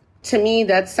just, to me,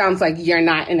 that sounds like you're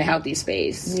not in a healthy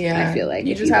space. Yeah. I feel like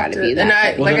You if just you have gotta to be that. and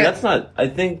I Well, like then I, that's not. I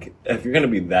think if you're gonna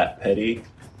be that petty,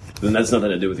 then that's nothing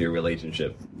to do with your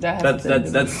relationship. That has That's nothing to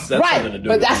that's something to Right, do.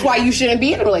 but with that's you. why you shouldn't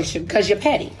be in a relationship, because you're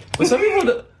petty. But some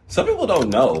people don't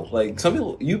know. Like some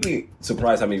people, you'd be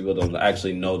surprised how many people don't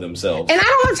actually know themselves. And I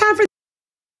don't have time for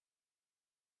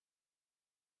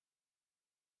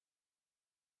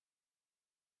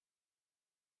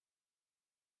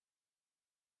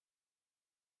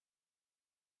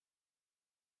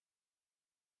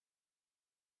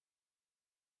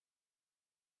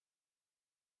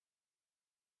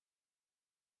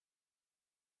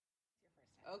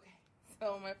Okay,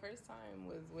 so my first time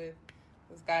was with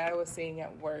this guy I was seeing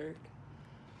at work.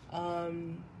 Let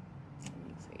me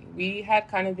see. We had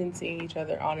kind of been seeing each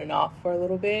other on and off for a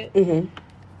little bit.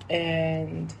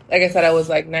 And like I said, I was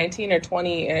like 19 or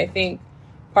 20. And I think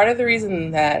part of the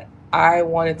reason that I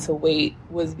wanted to wait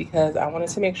was because I wanted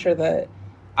to make sure that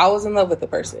I was in love with the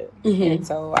person. And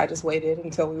so I just waited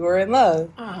until we were in love.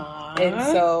 And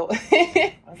so...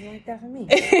 wasn't like that for me.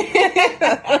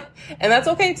 And that's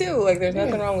okay too. Like there's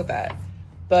nothing wrong with that.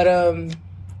 But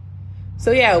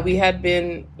so yeah, we had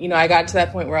been, I got to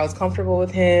that point where I was comfortable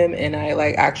with him and I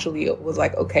like actually was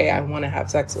like, okay, I want to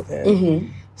have sex with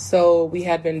him. So we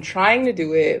had been trying to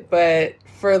do it, but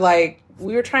for like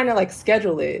we were trying to like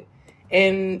schedule it.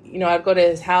 And, I'd go to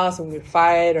his house and we'd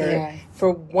fight or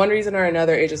for one reason or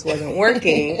another, it just wasn't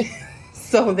working.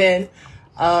 So then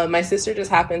my sister just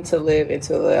happened to live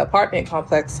into the apartment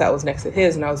complex that was next to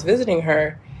his, and I was visiting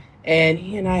her, and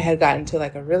he and I had gotten into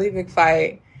like a really big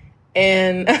fight,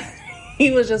 and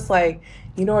he was just like,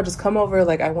 just come over,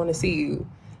 like I want to see you.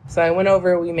 So I went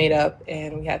over, we made up,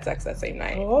 and we had sex that same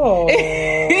night. Oh,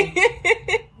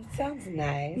 it sounds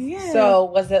nice. Yeah. So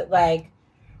was it like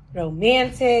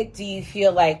romantic? Do you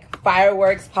feel like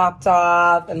fireworks popped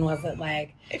off? And was it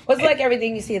like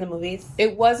everything you see in the movies?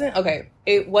 It wasn't, okay,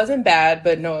 it wasn't bad,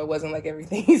 but no, it wasn't like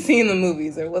everything you see in the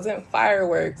movies. It wasn't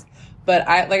fireworks, but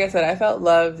like I said, I felt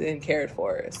loved and cared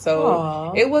for. So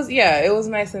Aww. it was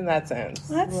nice in that sense.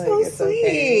 That's Like, so it's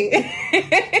sweet.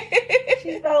 okay.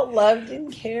 She felt loved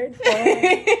and cared for.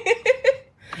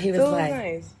 He was So it was like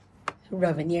nice.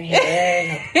 rubbing your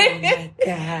hair. Like, oh my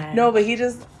God. No, but he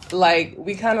just, like,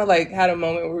 we kind of, like, had a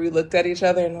moment where we looked at each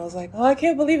other and I was like, oh, I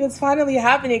can't believe it's finally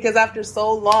happening. Because after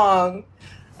so long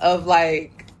of,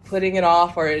 like, putting it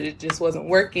off or it just wasn't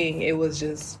working, it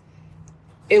wasn't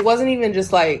even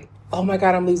just like, oh my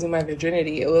God, I'm losing my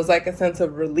virginity. It was like a sense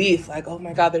of relief. Like, oh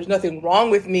my God, there's nothing wrong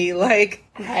with me. Like,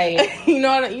 Right. you know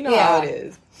how it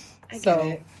is. I get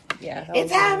it. Yeah. that It's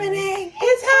was happening.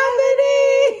 It's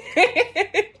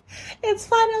happening. It's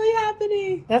finally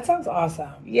happening. That sounds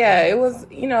awesome. Yeah, it was,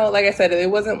 like I said, it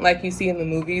wasn't like you see in the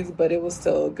movies, but it was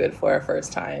still good for our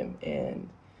first time. And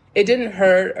it didn't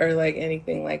hurt or like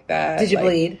anything like that. Did you Like,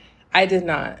 bleed? I did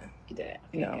not. You did.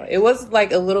 No, it was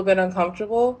like a little bit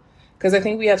uncomfortable because I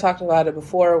think we had talked about it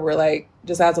before where like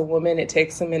just as a woman, it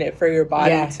takes a minute for your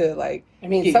body to like. I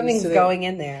mean, get something's used to going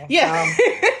in there. Yeah.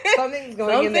 Something's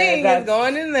going in Something there. is That's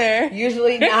going in there.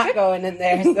 usually not going in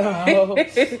there. So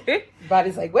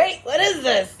body's like, wait, what is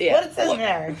this? Yeah. What is in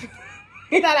there?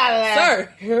 Get that out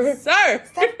of there. Sir.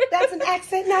 That's an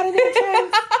accent, not an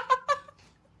entrance.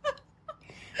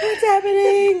 What's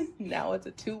happening? Now it's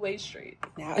a two-way street.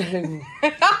 Now it's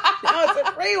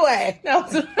a freeway. No,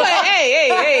 it's a,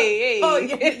 hey. Oh,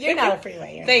 you're not a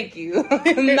freeway. You're Thank you.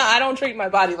 No, I don't treat my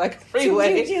body like a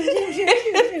freeway.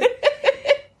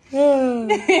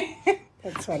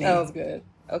 That's funny. That was good.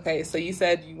 Okay, so you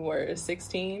said you were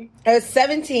 16? I was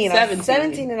 17. I was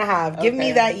 17 and a half. Give me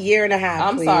Okay. that year and a half,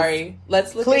 I'm please. sorry.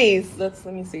 Let's look Please. let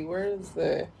me see. Where is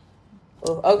the...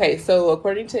 Okay, so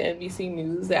according to NBC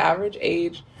News, the average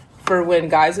age for when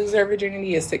guys lose their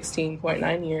virginity is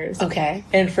 16.9 years. Okay.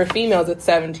 And for females, it's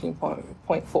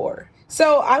 17.4.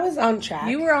 So I was on track.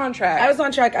 You were on track. I was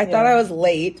on track. I thought I was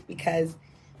late because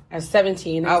I was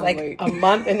 17. It I was was like late. a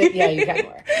month. And yeah, you kind of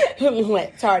were.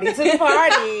 Went tardy to the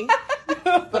party.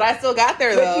 But I still got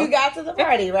there, But though. you got to the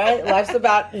party, right? Life's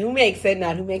about who makes it,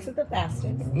 not who makes it the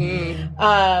fastest.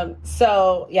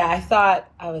 So, yeah, I thought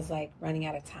I was like running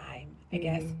out of time, I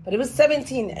guess. But it was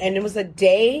 17, and it was a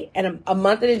day and a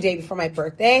month and a day before my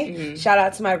birthday. Shout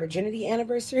out to my virginity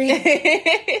anniversary.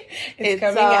 It's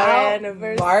coming our out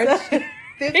anniversary. March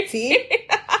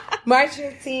 15th. March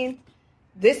 15th.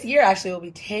 This year actually will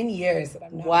be 10 years that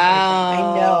I'm not Wow.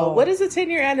 I know. What is a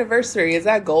 10-year anniversary? Is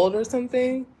that gold or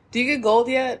something? Do you get gold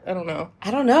yet? I don't know.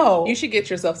 I don't know. You should get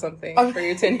yourself something for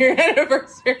your 10-year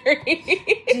anniversary.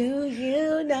 Do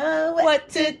you know what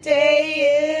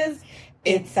today is?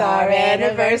 It's our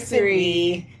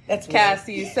anniversary. That's weird.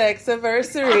 Cassie,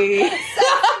 sex-anniversary.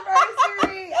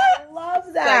 Sex-anniversary. I love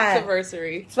that.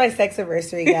 Sex-anniversary. It's my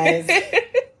sex-anniversary, guys.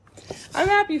 I'm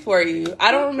happy for you.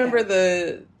 I don't remember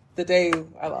the day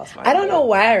I lost mine. I don't know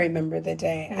why I remember the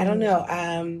day. I don't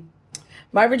know.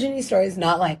 My virginity story is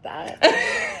not like that.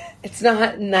 It's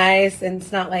not nice, and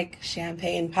it's not like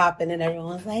champagne popping and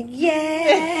everyone's like,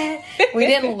 yeah. We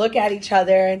didn't look at each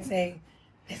other and say,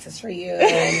 this is for you or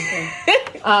anything.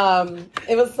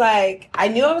 It was like, I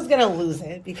knew I was going to lose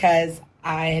it because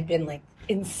I had been like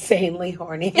insanely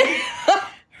horny.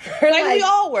 Like we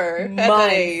all were at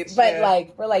that age. But yeah.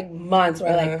 like for like months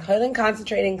where I like couldn't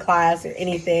concentrate in class or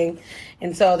anything.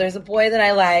 And so there's a boy that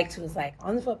I liked who was like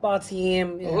on the football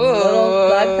team, you know, little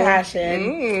bug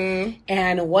passion.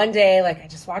 And one day, like I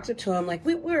just walked up to him, like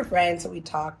we were friends, so we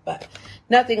talked, but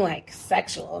nothing like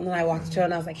sexual. And then I walked up to him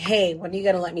and I was like, hey, when are you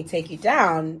gonna let me take you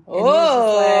down? And he was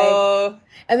just like,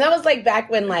 and that was like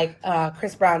back when like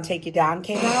Chris Brown "Take You Down"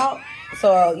 came out.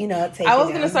 So, you know, I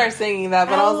was gonna start singing that,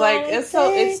 but I was like, it's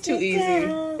too easy.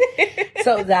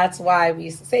 So that's why we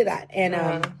used to say that.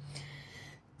 And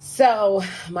so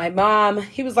my mom,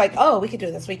 he was like, oh, we could do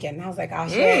it this weekend. And I was like, oh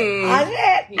shit,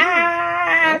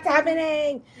 it's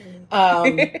happening.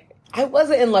 I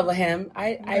wasn't in love with him.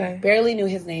 I barely knew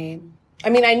his name. I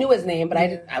mean, I knew his name,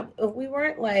 but we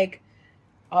weren't like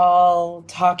all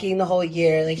talking the whole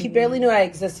year. Like he barely knew I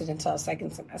existed until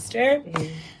second semester.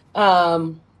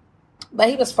 But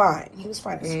he was fine. He was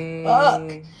fine as fuck.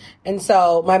 And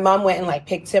so my mom went and like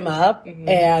picked him up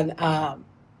and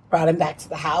brought him back to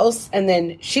the house. And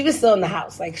then she was still in the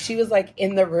house. Like she was like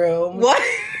in the room. What?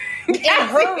 In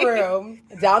her room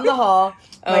down the hall.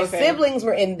 My siblings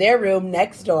were in their room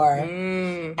next door.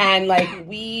 And like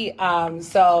we,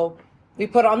 so we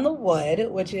put on The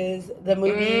Wood, which is the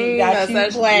movie that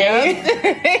you play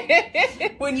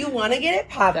when you want to get it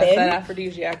popping. That's an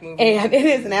aphrodisiac movie. And it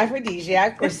is an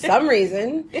aphrodisiac for some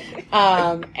reason.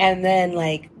 And then,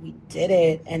 like, we did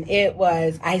it. And it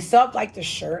was, I still have, like, the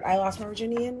shirt I lost my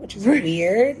virginity in, which is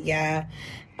weird. Yeah.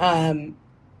 And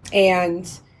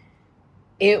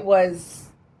it was,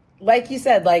 like you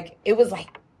said, like, it was,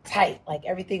 like, tight. Like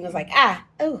everything was like,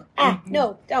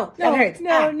 no, don't. That hurts.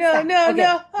 No,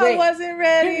 I wasn't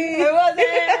ready.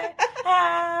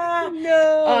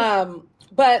 No.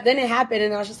 But then it happened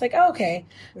and I was just like, oh, okay.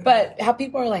 But how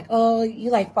people are like, oh, you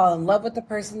like fall in love with the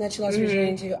person that you lost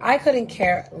virginity to. I couldn't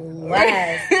care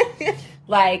less.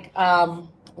 Like,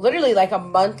 literally like a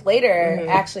month later,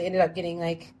 actually ended up getting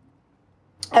like,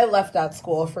 I left out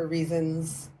school for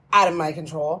reasons out of my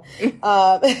control.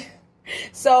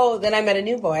 So then I met a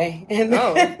new boy, and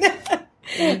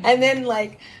and then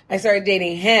like I started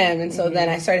dating him, and so then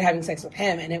I started having sex with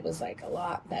him, and it was like a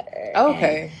lot better.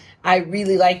 Okay, and I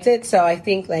really liked it. So I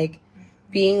think like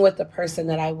being with the person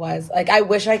that I was, like I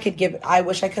wish I could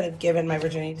have given my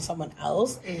virginity to someone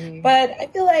else, but I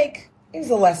feel like it was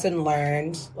a lesson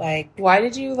learned. Like, why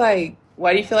do you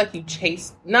feel like you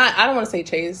chased? I don't want to say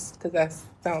chase because that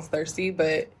sounds thirsty,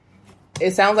 but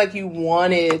it sounds like you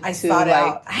wanted to, sought like,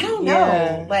 out. I don't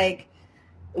know. Like,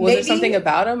 was there something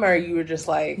about him, or you were just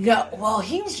like, no? Well,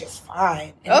 he was just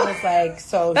fine. And it was like,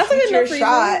 so that's shoot your for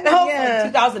shot. You. No, Yeah.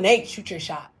 like 2008, shoot your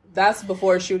shot. That's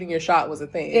before shooting your shot was a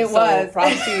thing. It was.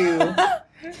 Props to you.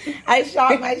 I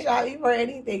shot my shot before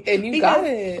anything, and you got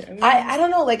it. I don't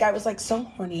know. Like I was like so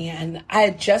horny, and I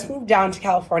had just moved down to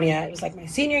California. It was like my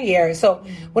senior year. So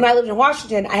when I lived in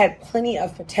Washington, I had plenty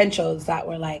of potentials that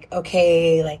were like,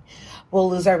 okay, like, we'll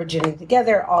lose our virginity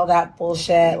together, all that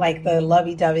bullshit, like the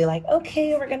lovey-dovey, like,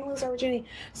 okay, we're going to lose our virginity.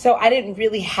 So I didn't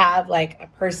really have, like, a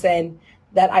person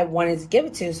that I wanted to give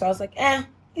it to. So I was like,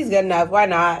 he's good enough. Why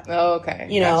not? Oh, okay.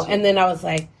 You know, and then I was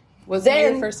like... Was it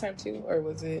your first time, too, or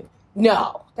was it...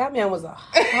 No. That man was a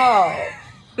hoe.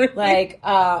 Like,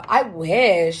 I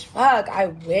wish,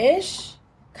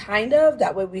 kind of,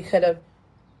 that way we could have...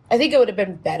 I think it would have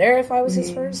been better if I was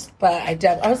his first, but I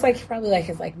was like probably like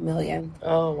his like million.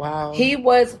 Oh wow, he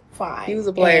was fine. He was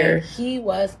a player. He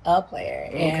was a player,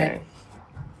 and okay.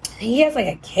 He has like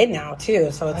a kid now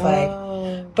too. So it's like,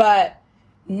 but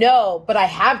I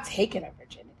have taken a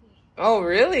virginity. Oh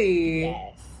really?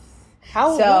 Yes.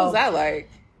 What was that like?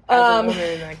 As a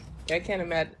woman, like, I can't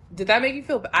imagine. Did that make you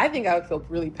feel? I think I would feel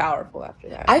really powerful after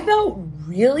that. I felt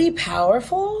really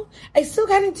powerful. I still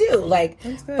kind of do, like,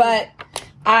 but.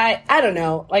 I don't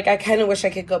know. Like, I kind of wish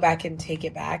I could go back and take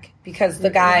it back because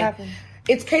the guy,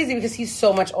 it's crazy because he's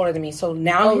so much older than me. So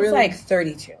now he's like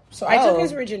 32. So I took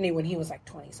his virginity when he was like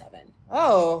 27.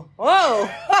 Oh, whoa.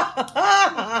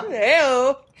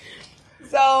 Ew.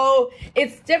 So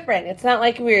it's different. It's not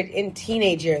like we were in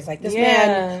teenage years. Like this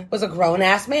man was a grown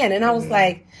ass man. And I was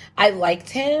like, I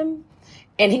liked him.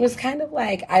 And he was kind of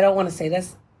like, I don't want to say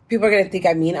this. People are going to think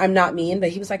I'm mean. I'm not mean, but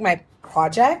he was like my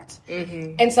project.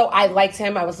 Mm-hmm. And so I liked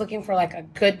him. I was looking for like a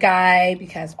good guy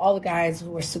because all the guys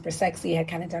who were super sexy had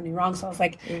kind of done me wrong. So I was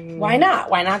like, why not?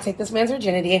 Why not take this man's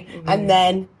virginity? And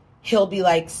then he'll be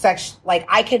like like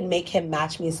I can make him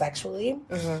match me sexually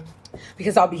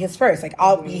because I'll be his first. Like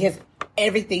I'll be his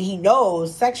everything he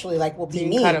knows sexually. Like will be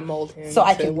me. Kind of mold him, so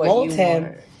I can mold him.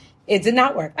 Want. It did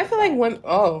not work. I feel like women.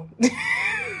 Oh,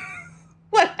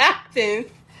 what happened?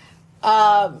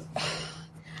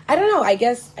 I don't know. I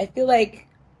guess I feel like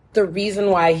the reason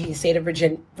why he stayed a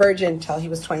virgin till he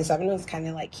was 27 was kind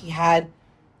of like he had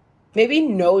maybe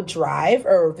no drive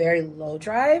or very low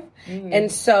drive.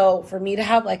 And so for me to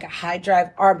have like a high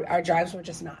drive, our drives were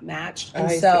just not matched.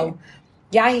 And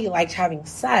yeah, he liked having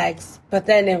sex, but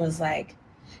then it was like,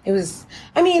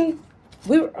 I mean,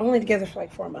 we were only together for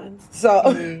like 4 months. So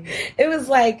it was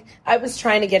like, I was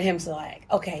trying to get him to like,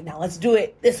 okay, now let's do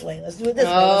it this way. Let's do it this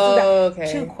way. Let's do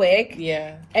that. Too quick.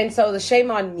 Yeah. And so the shame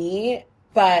on me,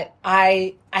 but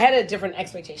I had a different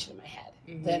expectation in my head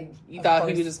than you thought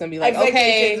he was just going to be like,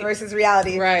 okay. Versus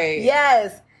reality. Right.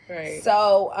 Yes. Right.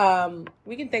 So,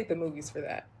 we can thank the movies for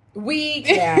that. We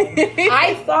can.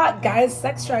 I thought guys'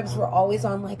 sex drives were always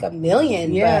on like 1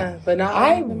 million. Yeah, but not.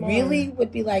 I really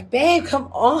would be like, babe,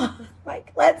 come on.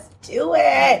 Like, let's do it.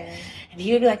 And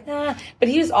he would be like, nah. But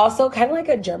he was also kind of like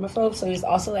a germaphobe, so he was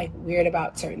also like weird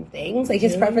about certain things. Like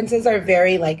his preferences are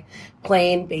very like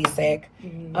plain, basic.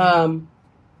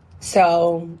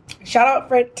 So shout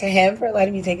out to him for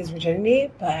letting me take his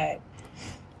virginity, but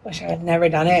wish I had never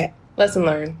done it. Lesson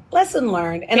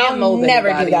learned. And I'll never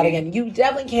do that again. You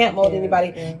definitely can't mold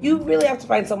anybody. Yeah. You really have to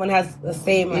find someone who has the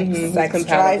same like sex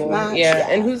drive match. Yeah.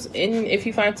 And if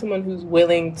you find someone who's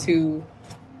willing to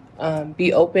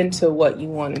be open to what you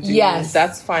want to do,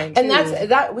 that's fine too. And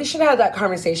that we should have that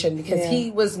conversation because he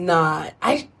was not.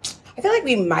 I feel like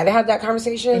we might have had that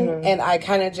conversation, and I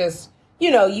kind of just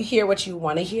you hear what you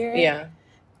want to hear. Yeah.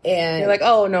 And you're like,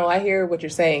 oh no, I hear what you're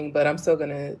saying, but I'm still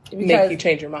gonna make you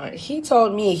change your mind. He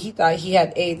told me he thought he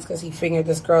had AIDS because he fingered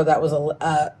this girl that was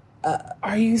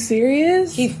Are you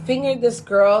serious? He fingered this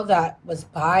girl that was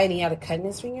bi, and he had a cut in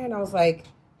his finger, and I was like,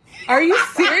 are you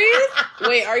serious?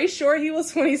 Wait, are you sure he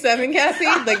was 27, Cassie?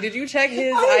 Like, did you check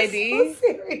his ID? So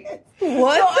serious.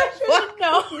 What? No, I should've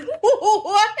known.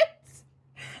 What?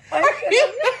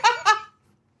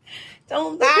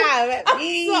 Don't laugh at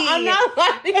me. I'm not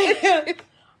laughing at you.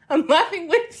 I'm laughing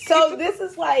with you. So this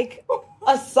is like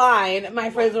a sign. My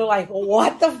friends were like,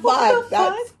 what the fuck?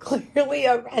 That's clearly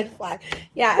a red flag.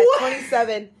 Yeah, at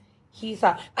 27, he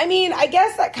saw. I mean, I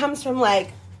guess that comes from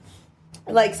like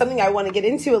something I want to get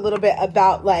into a little bit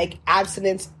about like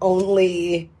abstinence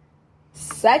only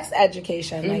sex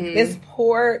education. Like this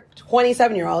poor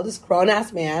 27-year-old, this grown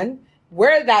ass man.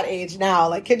 We're at that age now.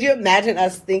 Like, could you imagine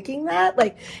us thinking that?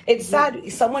 Like, it's sad.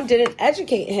 Someone didn't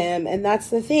educate him, and that's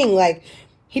the thing. Like,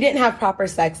 he didn't have proper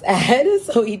sex ed,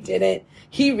 so he didn't.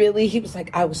 He was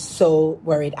like, I was so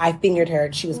worried. I fingered her,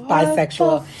 and she was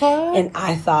bisexual. And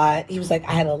I thought, he was like,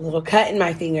 I had a little cut in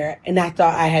my finger, and I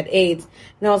thought I had AIDS.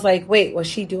 And I was like, wait, was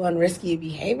she doing risky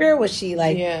behavior? Was she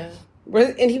like... Yeah.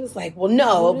 And he was like, well,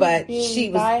 no, but she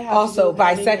was also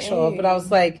bisexual. But I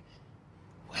was like...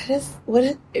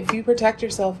 What? If you protect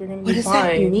yourself, you're gonna be fine. What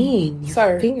does that mean?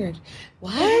 Sorry. Fingered.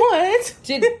 What? What?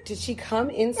 Did she come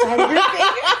inside of your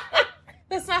finger?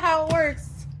 That's not how it works.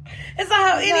 It's not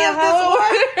how any of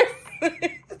this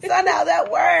works. It's not how that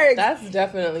works. That's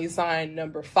definitely sign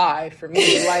number 5 for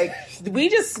me. Like we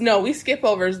skip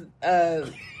over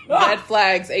red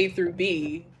flags A through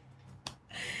B.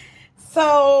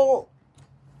 So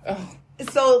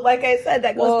like I said,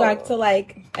 that goes back to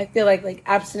like, I feel like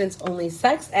abstinence only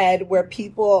sex ed, where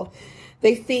people,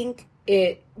 they think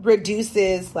it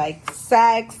reduces like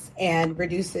sex and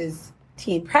reduces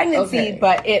teen pregnancy,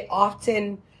 but it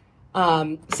often,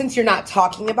 since you're not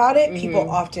talking about it, people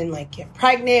often like get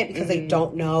pregnant because they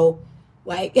don't know,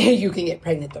 like you can get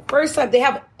pregnant the first time. They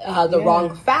have the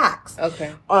wrong facts.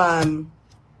 Okay. And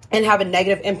have a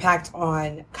negative impact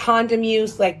on condom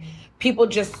use. Like people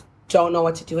just don't know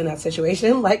what to do in that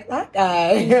situation, like that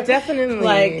guy. Definitely.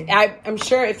 Like I'm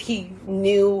sure if he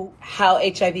knew how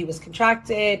HIV was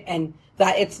contracted and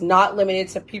that it's not limited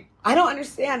to people. I don't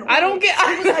understand. I don't get.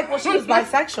 He was like, well, she was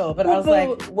bisexual, but I was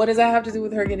like, what does that have to do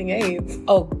with her getting AIDS?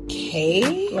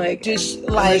 Okay, like, just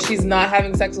like she's not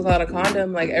having sex without a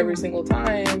condom like every single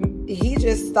time. He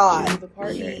just thought the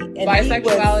partner.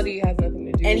 Bisexuality has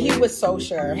nothing to do. And he was so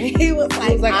sure. He was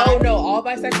like, oh no, all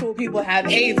bisexual people have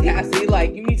AIDS, Cassie.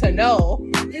 Like, you need to know.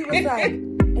 He was like,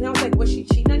 and I was like, was she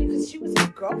cheating on you? Because she was his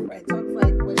girlfriend. So I was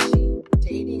like, was she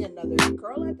dating another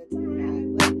girl at the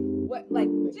time? Like, what, like,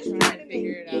 just Trying trying to to figure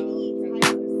make it out. any